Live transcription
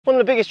One of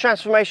the biggest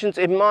transformations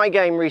in my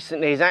game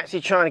recently is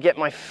actually trying to get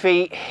my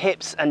feet,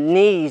 hips and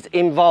knees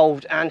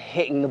involved and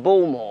hitting the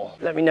ball more.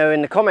 Let me know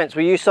in the comments,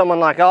 were you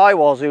someone like I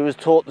was who was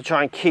taught to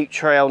try and keep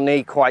trail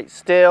knee quite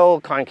still,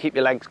 kind of keep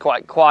your legs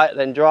quite quiet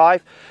then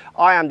drive?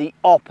 I am the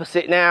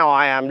opposite now.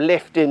 I am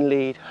lifting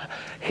lead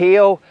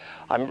heel.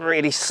 I'm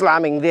really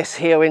slamming this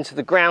heel into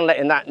the ground,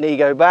 letting that knee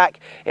go back.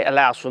 It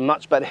allows for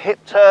much better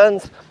hip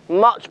turns,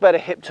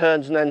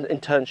 and then in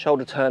turn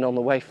shoulder turn on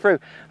the way through.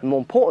 And more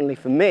importantly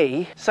for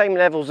me, same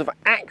levels of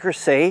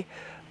accuracy,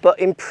 but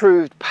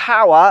improved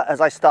power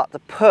as I start to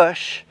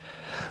push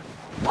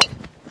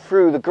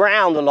through the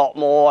ground a lot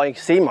more. I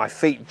see my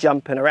feet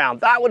jumping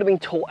around. That would have been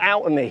taught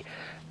out of me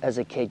as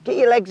a kid. Get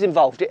your legs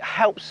involved. It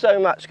helps so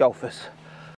much, golfers.